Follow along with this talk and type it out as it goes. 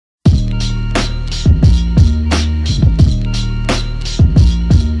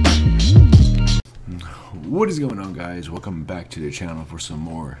What is going on, guys? Welcome back to the channel for some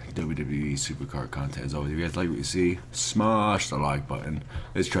more WWE Supercard content. As always, if you guys like what you see, smash the like button.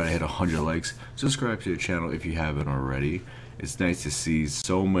 Let's try to hit 100 likes. Subscribe to the channel if you haven't already. It's nice to see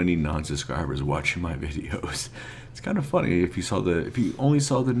so many non-subscribers watching my videos. It's kind of funny if you only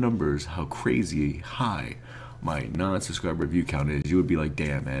saw the numbers, how crazy high my non-subscriber view count is. You would be like,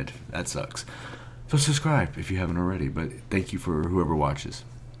 damn, Ed, that sucks. So subscribe if you haven't already. But thank you for whoever watches.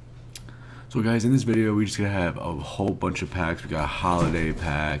 So guys, in this video, we're just going to have a whole bunch of packs. We got holiday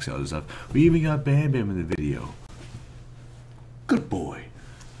packs, all this stuff. We even got Bam Bam in the video. Good boy.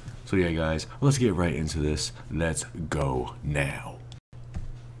 So yeah, guys, let's get right into this. Let's go now.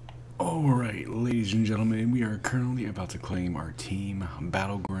 Alright, ladies and gentlemen, we are currently about to claim our team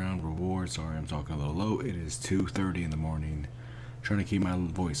battleground reward. Sorry, I'm talking a little low. It is 2:30 in the morning. Trying to keep my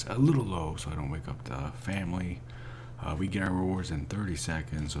voice a little low so I don't wake up the family. We get our rewards in 30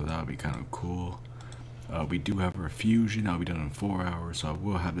 seconds, so that'll be kind of cool. We do have our fusion. That'll be done in 4 hours, so I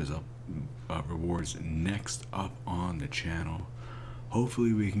will have this rewards next up on the channel.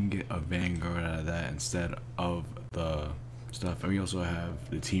 Hopefully we can get a Vanguard out of that instead of the stuff. And we also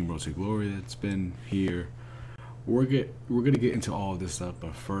have the Team Road to Glory that's been here. We're gonna get into all of this stuff,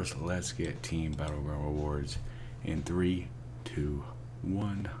 but first let's get Team Battleground rewards in 3, 2,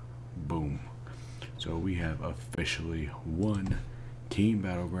 1, boom. So we have officially won Team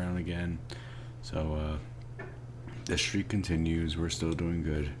Battleground again. So the streak continues. We're still doing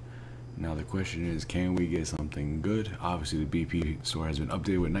good. Now the question is, can we get something good? Obviously the BP store has been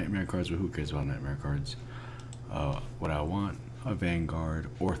updated with nightmare cards, but who cares about nightmare cards? What I want, a Vanguard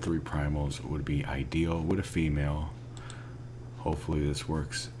or 3 primals would be ideal with a female. Hopefully this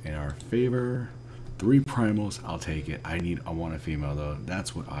works in our favor. 3 primals, I'll take it. I want a female though.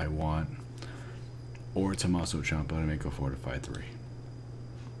 That's what I want. Or Tommaso Ciampa to make a 4-5-3.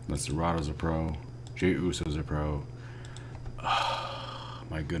 Deserado's a pro. Jey Uso's a pro.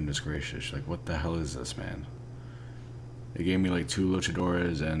 My goodness gracious. Like, what the hell is this, man? They gave me like 2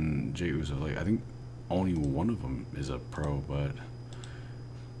 luchadores and Jey Uso. Like, I think only one of them is a pro, but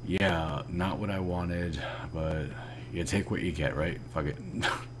yeah, not what I wanted. But you take what you get, right? Fuck it.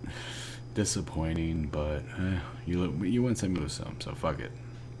 Disappointing, but you win some, lose some, so fuck it.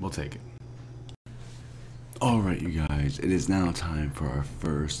 We'll take it. Alright, you guys, it is now time for our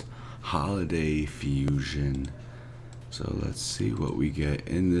first holiday fusion. So let's see what we get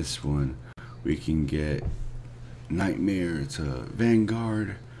in this one. We can get Nightmare to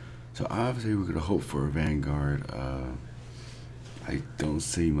Vanguard. So obviously we're going to hope for a Vanguard. I don't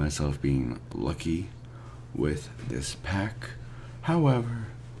see myself being lucky with this pack. However,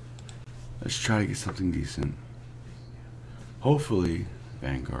 let's try to get something decent. Hopefully,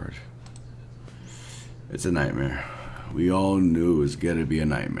 Vanguard. It's a nightmare. We all knew it was gonna be a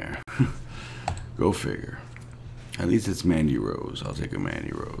nightmare. Go figure. At least it's Mandy Rose. I'll take a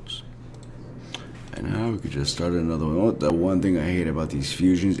Mandy Rose. And now we could just start another one. The one thing I hate about these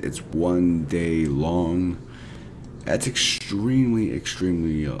fusions, it's 1 day long. That's extremely,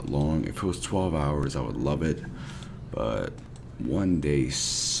 extremely long. If it was 12 hours, I would love it. But 1 day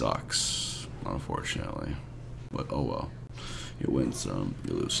sucks, unfortunately. But oh well. You win some,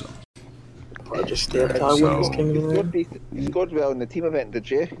 you lose some. I just stay up time with this king of the ring. You scored well in the team event,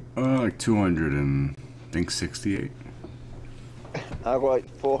 did you? Like 200 and I think 68. I got like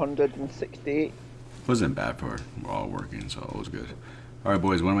 468. Wasn't bad for we're all working, so it was good. All right,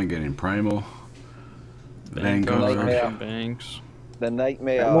 boys, what am I getting? Primal, Vanguard, Banks, the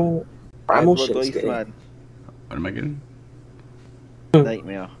Nightmare, Primal shit, man. What am I getting?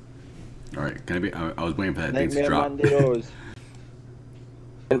 Nightmare. All right, can I be? I was waiting for that thing to Nightmare drop. Mandy Rose.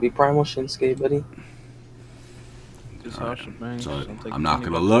 Gonna be Primal Shinsuke, buddy. Sasha Banks. So I'm not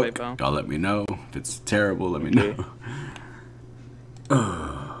gonna look. Y'all let me know if it's terrible. Let me know.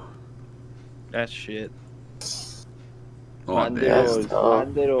 That's shit. Oh, Mandy Rose,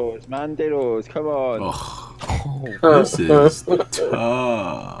 Mandy Rose, Mandy Rose. Come on. Oh, this is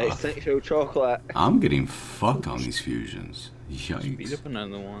tough. It's sexual chocolate. I'm getting fucked on these fusions. Beat Yikes. up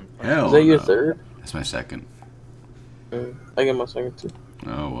another one. Hell Is that your no. third? That's my second. I get my second too.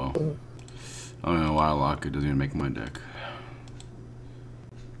 Oh well. I don't know why Locker doesn't even make my deck.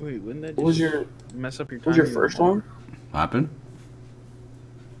 Wait, wouldn't that What was just your mess up your time? What was your first one? What happened?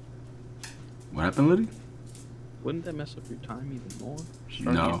 What happened, Liddy? Wouldn't that mess up your time even more?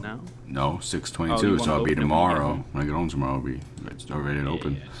 No. It now? No, 6:22, Oh, so I'll be open it tomorrow. When I get home tomorrow, it's already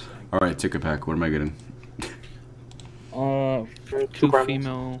open. Yes. Alright, ticket pack, what am I getting? Two primals.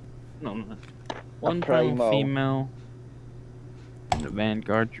 female. No. One primal. primal female. And the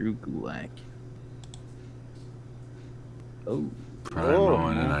Vanguard Drew Gulak. Oh. Primal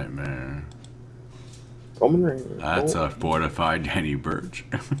and a Nightmare. Roman Reigns. That's a fortified Danny Burch.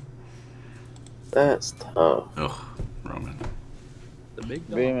 That's tough. Ugh, Roman. The big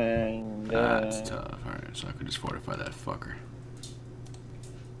dog. Women. That's tough. Alright, so I could just fortify that fucker.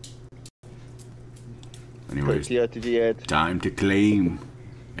 Anyways, time to claim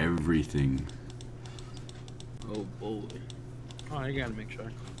everything. Oh boy. Oh, I gotta make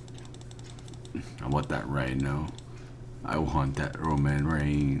sure. I want that Rhino. I want that Roman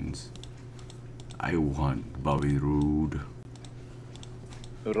Reigns. I want Bobby Roode.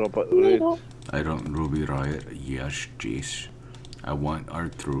 Robert Roode. I don't Ruby Riot. Yes, Jace. I want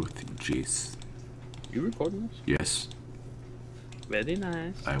R-Truth. Jace. You recording this? Yes. Very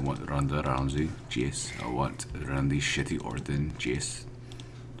nice. I want Ronda Rousey. Jace. I want Randy Shitty Orton. Jace.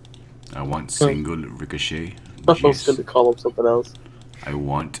 I want single Ricochet. I was gonna Jace. call him something else. I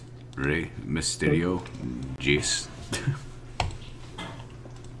want Rey Mysterio. Jace.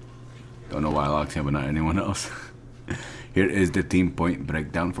 Don't know why I locked him, but not anyone else. Here is the team point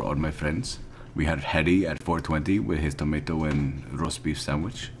breakdown for all my friends. We had Hetty at 420 with his tomato and roast beef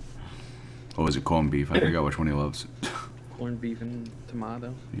sandwich. Or was it corned beef? I forgot which one he loves. Corned beef and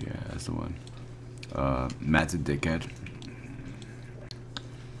tomato. Yeah, that's the one. Matt's a dickhead.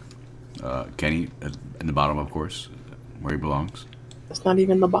 Kenny in the bottom, of course, where he belongs. That's not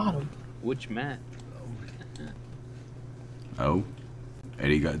even the bottom. Which Matt? Oh,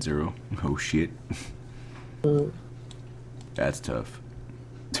 Eddie got 0. Oh shit. That's tough.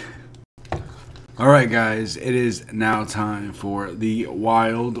 Alright guys, it is now time for the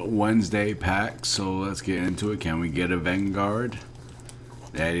Wild Wednesday pack, so let's get into it. Can we get a Vanguard?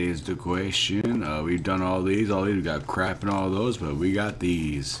 That is the question. We've done all these we got crap and all those, but we got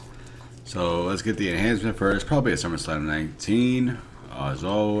these. So let's get the enhancement first, probably a SummerSlam 19, as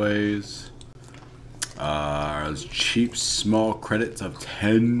always. Cheap small credits of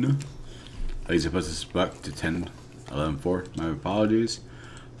 10. I used to put this back to 10, 11, 4, my apologies.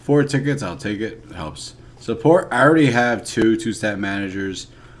 4 tickets, I'll take it. It helps. Support, I already have two stat managers.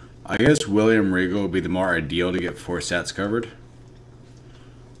 I guess William Regal would be the more ideal to get 4 stats covered.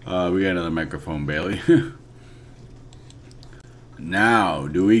 We got another microphone, Bailey. Now,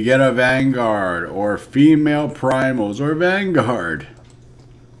 do we get a Vanguard or female primals or Vanguard?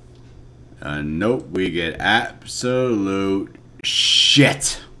 Nope, we get absolute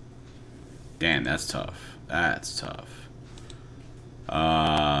shit. Damn, that's tough. That's tough.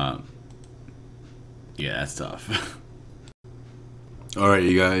 Yeah, that's tough. Alright,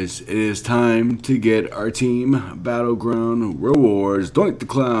 you guys, it is time to get our team Battleground rewards. Doink the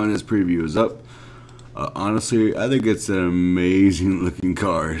Clown, his preview is up. Honestly, I think it's an amazing looking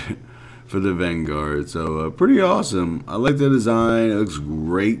card for the Vanguard. So, pretty awesome. I like the design. It looks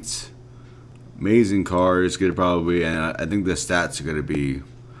great. Amazing card. It's gonna probably, and I think the stats are gonna be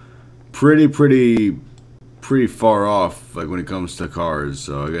pretty far off, like when it comes to cards.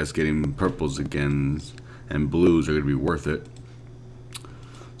 So I guess getting purples again and blues are gonna be worth it.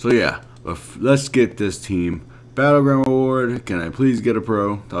 So yeah, let's get this team Battleground award. Can I please get a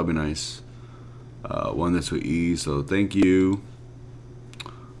pro? That'll be nice. Won this with ease, so thank you.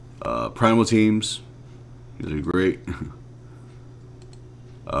 Primal teams, these are great.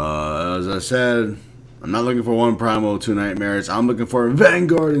 As I said, I'm not looking for 1 primal, 2 nightmares. I'm looking for a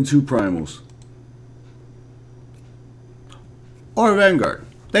Vanguard and 2 primals. Or Vanguard.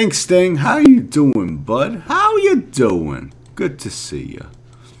 Thanks, Sting. How you doing, bud? How you doing? Good to see you.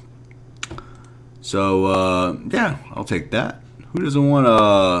 So, yeah, I'll take that. Who doesn't want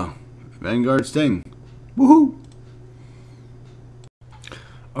a Vanguard Sting? Woohoo!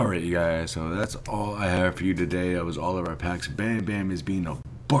 Alright, you guys, so that's all I have for you today. That was all of our packs. Bam Bam is being a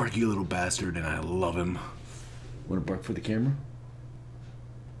barky little bastard, and I love him. Want to bark for the camera?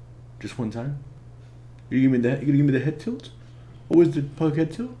 Just one time? You gonna give me the head tilt? Oh, is the pug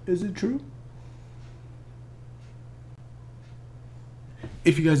head tilt? Is it true?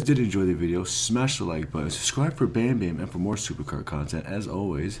 If you guys did enjoy the video, smash the like button, subscribe for Bam Bam, and for more Supercard content, as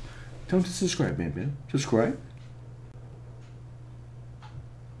always, tell them to subscribe, Bam Bam. Subscribe.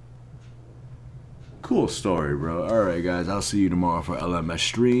 Cool story, bro. Alright, guys, I'll see you tomorrow for LMS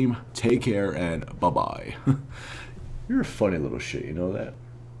stream. Take care, and bye-bye. You're a funny little shit, you know that?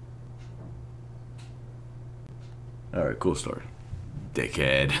 Alright, cool story.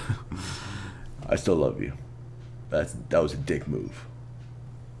 Dickhead. I still love you. That was a dick move.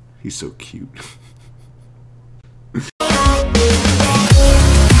 He's so cute.